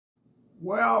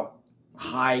Well,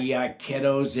 hiya,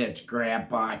 kiddos, it's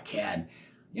Grandpa Ken.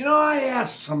 You know, I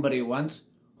asked somebody once,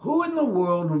 who in the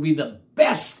world would be the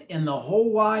best in the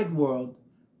whole wide world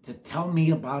to tell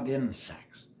me about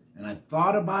insects? And I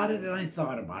thought about it and I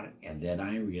thought about it, and then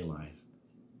I realized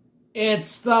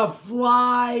it's the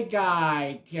fly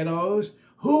guy, kiddos.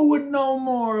 Who would know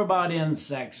more about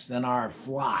insects than our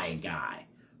fly guy?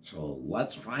 So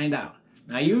let's find out.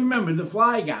 Now, you remember the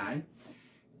fly guy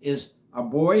is a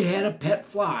boy had a pet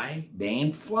fly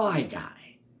named Fly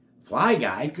Guy. Fly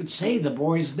Guy could say the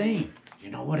boy's name.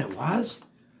 You know what it was?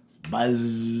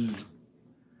 Buzz.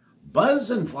 Buzz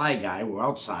and Fly Guy were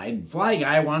outside, and Fly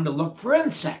Guy wanted to look for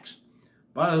insects.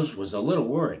 Buzz was a little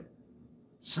worried.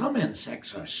 Some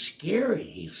insects are scary,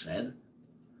 he said.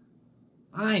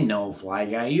 I know, Fly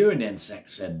Guy, you're an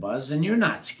insect, said Buzz, and you're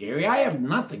not scary. I have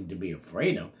nothing to be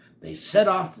afraid of. They set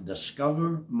off to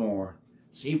discover more.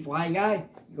 See, Fly Guy?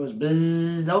 He goes,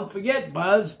 Buzz, don't forget,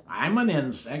 Buzz, I'm an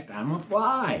insect, I'm a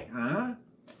fly, huh?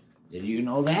 Did you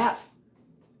know that?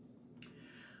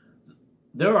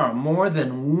 There are more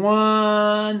than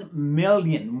 1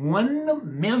 million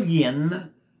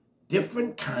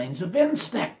different kinds of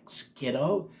insects,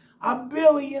 kiddo. 1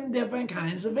 billion different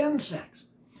kinds of insects.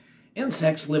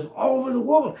 Insects live all over the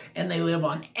world, and they live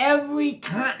on every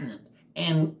continent,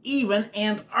 and even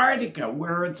Antarctica,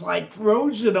 where it's like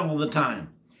frozen all the time.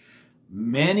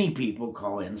 Many people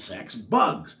call insects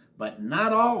bugs, but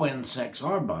not all insects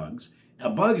are bugs. A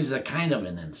bug is a kind of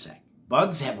an insect.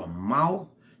 Bugs have a mouth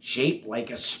shaped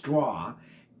like a straw.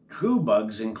 True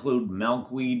bugs include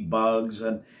milkweed bugs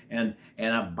and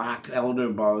a box elder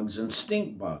bugs and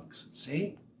stink bugs.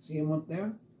 See them up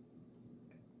there?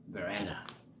 They're at a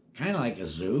kind of like a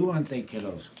zoo, aren't they,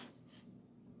 kiddos?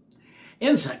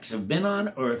 Insects have been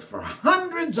on Earth for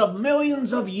hundreds of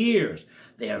millions of years.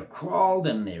 They have crawled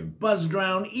and they've buzzed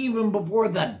around even before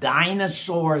the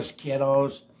dinosaurs,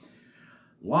 kiddos.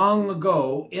 Long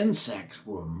ago, insects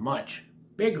were much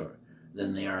bigger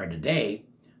than they are today.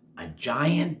 A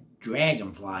giant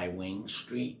dragonfly wing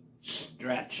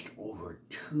stretched over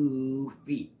 2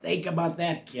 feet. Think about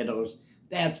that, kiddos.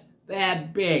 That's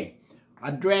that big.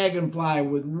 A dragonfly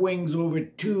with wings over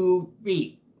 2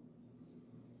 feet.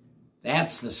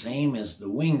 That's the same as the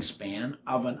wingspan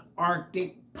of an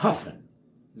Arctic puffin.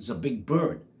 It's a big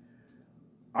bird.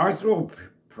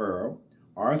 Arthropluera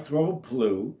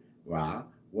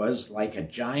was like a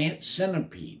giant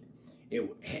centipede.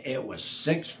 It was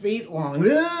 6 feet long.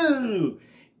 Ooh!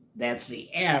 That's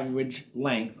the average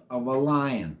length of a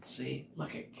lion. See,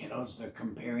 look at kiddos. They're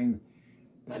comparing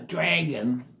the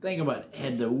dragon. Think about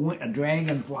it. A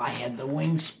dragonfly had the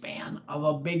wingspan of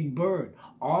a big bird.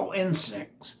 All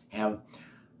insects have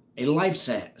a life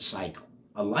cycle.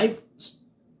 A life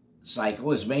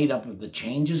cycle is made up of the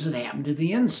changes that happen to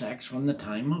the insects from the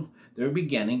time of their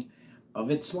beginning of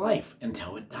its life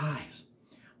until it dies.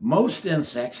 Most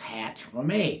insects hatch from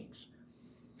eggs.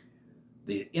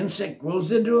 The insect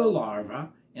grows into a larva,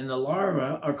 and the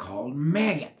larvae are called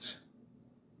maggots.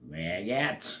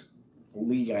 Maggots.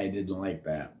 Lee guy didn't like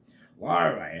that.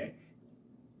 Larvae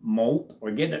molt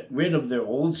or get rid of their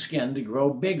old skin to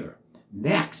grow bigger.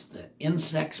 Next, the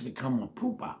insects become a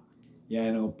pupa. Yeah,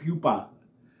 I know, pupa.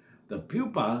 The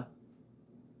pupa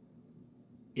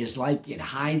is like it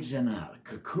hides in a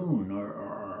cocoon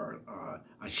or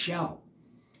a shell.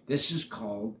 This is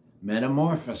called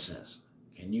metamorphosis.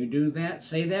 Can you do that?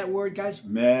 Say that word, guys.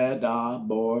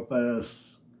 Metamorphosis.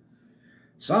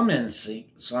 Some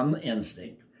insects,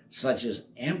 such as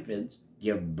aphids,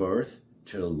 give birth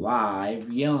to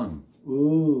live young.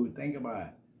 Ooh, think about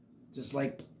it. Just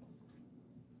like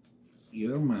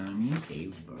your mommy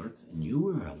gave birth and you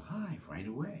were alive right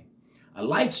away. A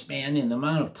lifespan in the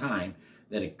amount of time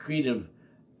that a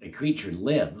creature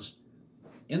lives.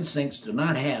 Insects do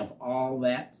not have all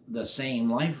that the same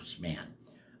lifespan.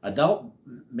 Adult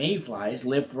mayflies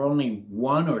live for only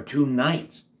 1 or 2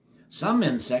 nights. Some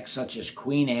insects, such as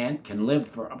queen ant, can live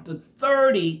for up to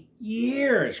 30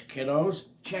 years, kiddos.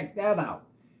 Check that out.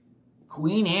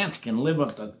 Queen ants can live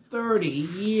up to 30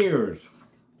 years.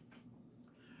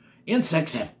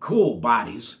 Insects have cool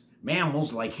bodies.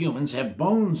 Mammals, like humans, have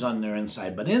bones on their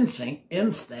inside, but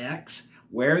insects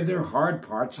wear their hard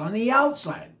parts on the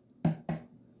outside.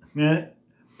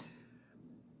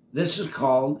 This is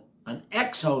called an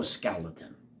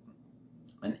exoskeleton.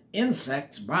 An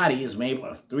insect's body is made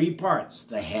of 3 parts: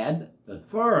 the head, the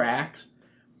thorax,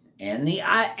 and the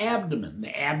abdomen.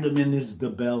 The abdomen is the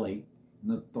belly,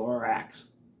 and the thorax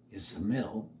is the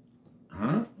middle.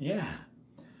 Huh? Yeah.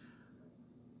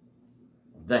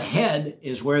 The head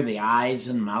is where the eyes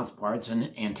and mouth parts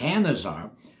and antennas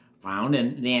are found,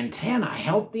 and the antennae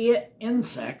help the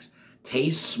insects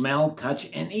taste, smell, touch,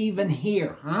 and even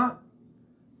hear, huh?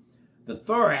 The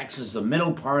thorax is the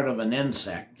middle part of an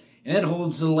insect, and it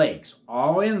holds the legs.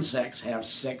 All insects have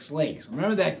 6 legs.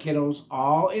 Remember that, kiddos?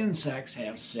 All insects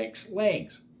have 6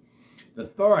 legs. The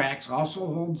thorax also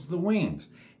holds the wings,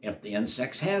 if the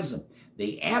insect has them.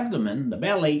 The abdomen, the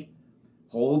belly,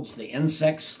 holds the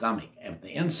insect's stomach. If the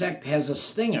insect has a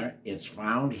stinger, it's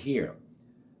found here,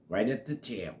 right at the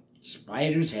tail.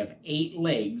 Spiders have 8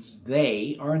 legs.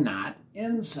 They are not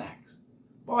insects.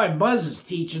 Boy, Buzz is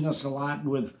teaching us a lot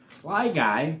with Fly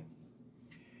Guy.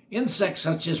 Insects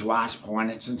such as wasps,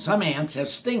 hornets, and some ants have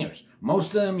stingers. Most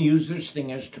of them use their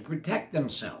stingers to protect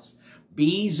themselves.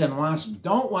 Bees and wasps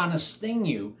don't want to sting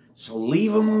you, so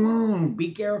leave them alone.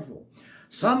 Be careful.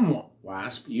 Some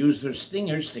wasps use their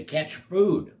stingers to catch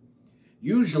food.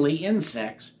 Usually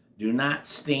insects do not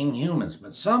sting humans,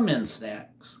 but some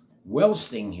insects will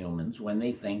sting humans when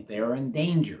they think they are in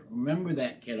danger. Remember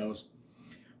that, kiddos.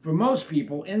 For most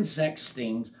people, insect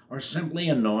stings are simply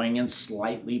annoying and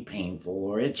slightly painful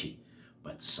or itchy.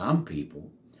 But some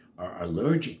people are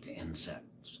allergic to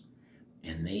insects,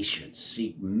 and they should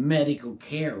seek medical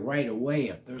care right away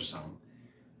if there's some.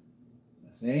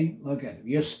 See, look at it. If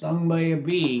you're stung by a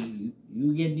bee,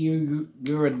 you get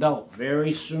your adult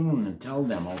very soon and tell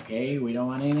them, okay, we don't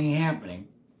want anything happening.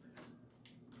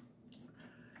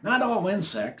 Not all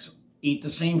insects eat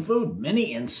the same food.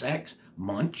 Many insects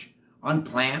munch on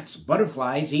plants.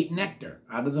 Butterflies eat nectar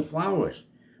out of the flowers.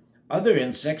 Other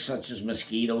insects, such as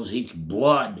mosquitoes, eat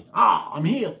blood. I'm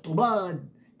here to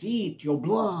eat your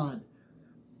blood.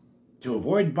 To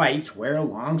avoid bites, wear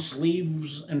long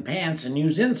sleeves and pants and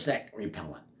use insect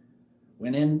repellent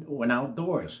when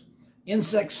outdoors.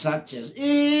 Insects such as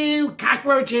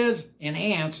cockroaches and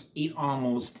ants eat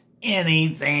almost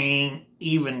anything,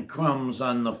 even crumbs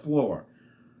on the floor.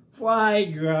 Fly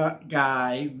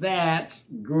Guy, that's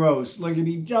gross. Look at,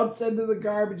 he jumps into the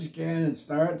garbage can and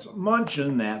starts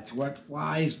munching. That's what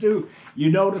flies do.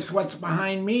 You notice what's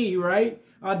behind me, right?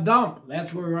 A dump.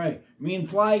 That's where me and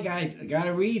Fly Guy got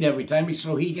to read every time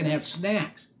so he can have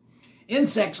snacks.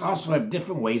 Insects also have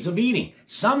different ways of eating.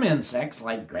 Some insects,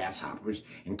 like grasshoppers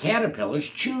and caterpillars,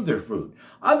 chew their food.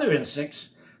 Other insects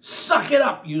suck it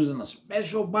up using a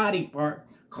special body part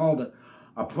called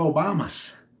a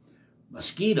proboscis.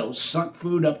 Mosquitoes suck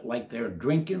food up like they're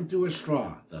drinking through a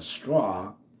straw. The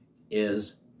straw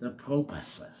is the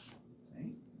proboscis.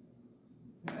 See?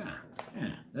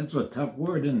 Yeah, that's a tough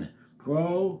word, isn't it?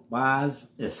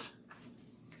 Proboscis.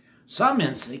 Some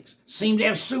insects seem to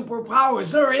have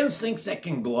superpowers. There are insects that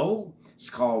can glow. It's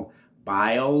called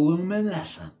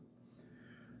bioluminescent.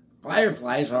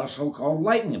 Fireflies are also called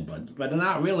lightning bugs, but they're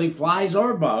not really flies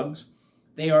or bugs.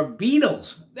 They are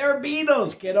beetles. They're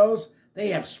beetles, kiddos. They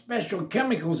have special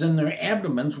chemicals in their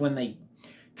abdomens. When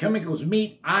chemicals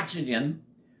meet oxygen,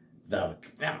 the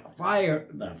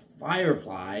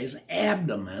fireflies'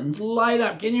 abdomens light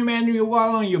up. Can you imagine you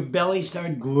walk on your belly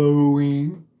start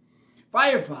glowing?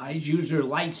 Fireflies use their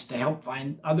lights to help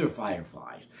find other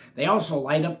fireflies. They also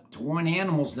light up to warn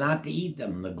animals not to eat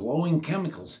them. The glowing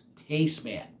chemicals taste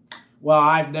bad. Well,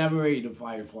 I've never eaten a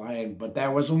firefly, but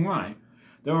that wasn't why.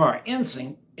 There are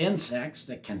insects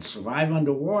that can survive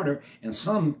underwater, and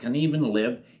some can even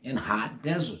live in hot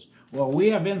deserts. Well, we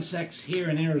have insects here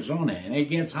in Arizona, and it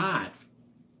gets hot.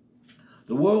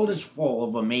 The world is full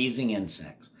of amazing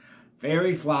insects.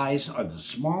 Fairy flies are the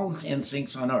smallest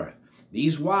insects on Earth.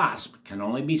 These wasps can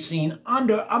only be seen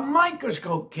under a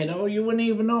microscope, kiddo. You wouldn't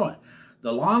even know it.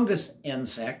 The longest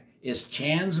insect is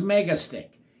Chan's megastick.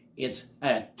 It's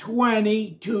at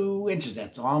 22 inches.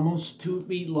 That's almost 2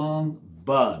 feet long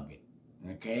bug.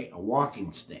 Okay, a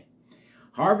walking stick.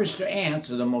 Harvester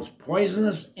ants are the most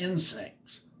poisonous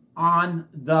insects on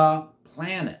the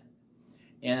planet.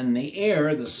 In the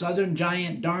air, the southern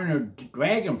giant darner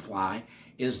dragonfly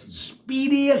is the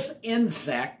speediest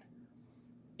insect.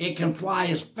 It can fly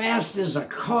as fast as a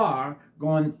car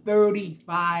going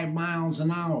 35 miles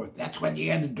an hour. That's what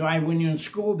you had to drive when you're in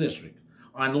school district.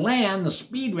 On land, the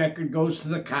speed record goes to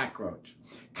the cockroach.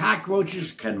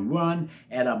 Cockroaches can run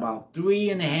at about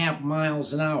 3.5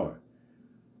 miles an hour.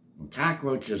 And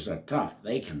cockroaches are tough.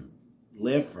 They can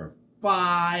live for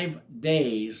 5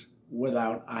 days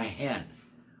without a head.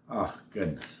 Oh,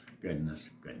 goodness, goodness,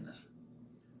 goodness.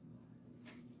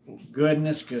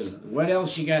 Goodness, because what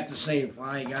else you got to say,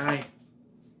 Fly Guy?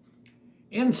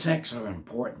 Insects are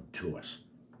important to us.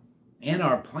 And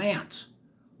our plants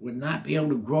would not be able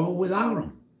to grow without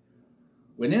them.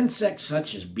 When insects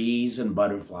such as bees and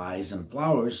butterflies and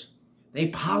flowers,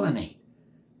 they pollinate.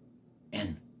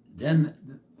 And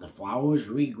then the flowers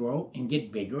regrow and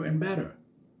get bigger and better.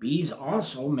 Bees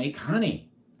also make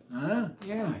honey.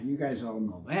 Yeah, you guys all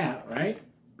know that, right?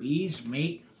 Bees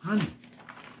make honey.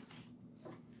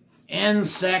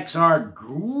 Insects are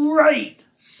great,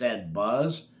 said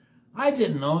Buzz. I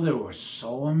didn't know they were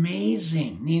so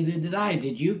amazing. Neither did I.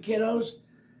 Did you, kiddos?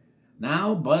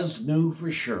 Now Buzz knew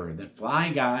for sure that Fly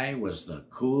Guy was the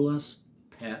coolest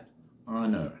pet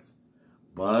on Earth.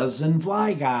 Buzz and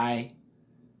Fly Guy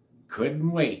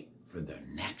couldn't wait for their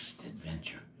next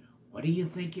adventure. What do you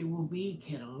think it will be,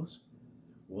 kiddos?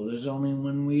 Well, there's only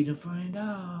one way to find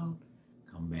out.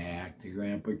 Come back to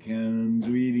Grandpa Ken's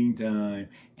reading time,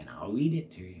 and I'll read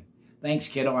it to you. Thanks,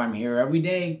 kiddo. I'm here every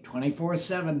day,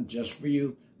 24/7, just for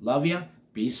you. Love you.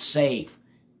 Be safe.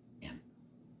 And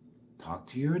talk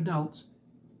to your adults,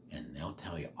 and they'll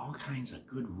tell you all kinds of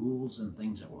good rules and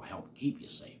things that will help keep you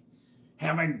safe.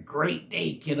 Have a great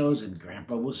day, kiddos, and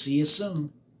Grandpa will see you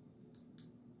soon.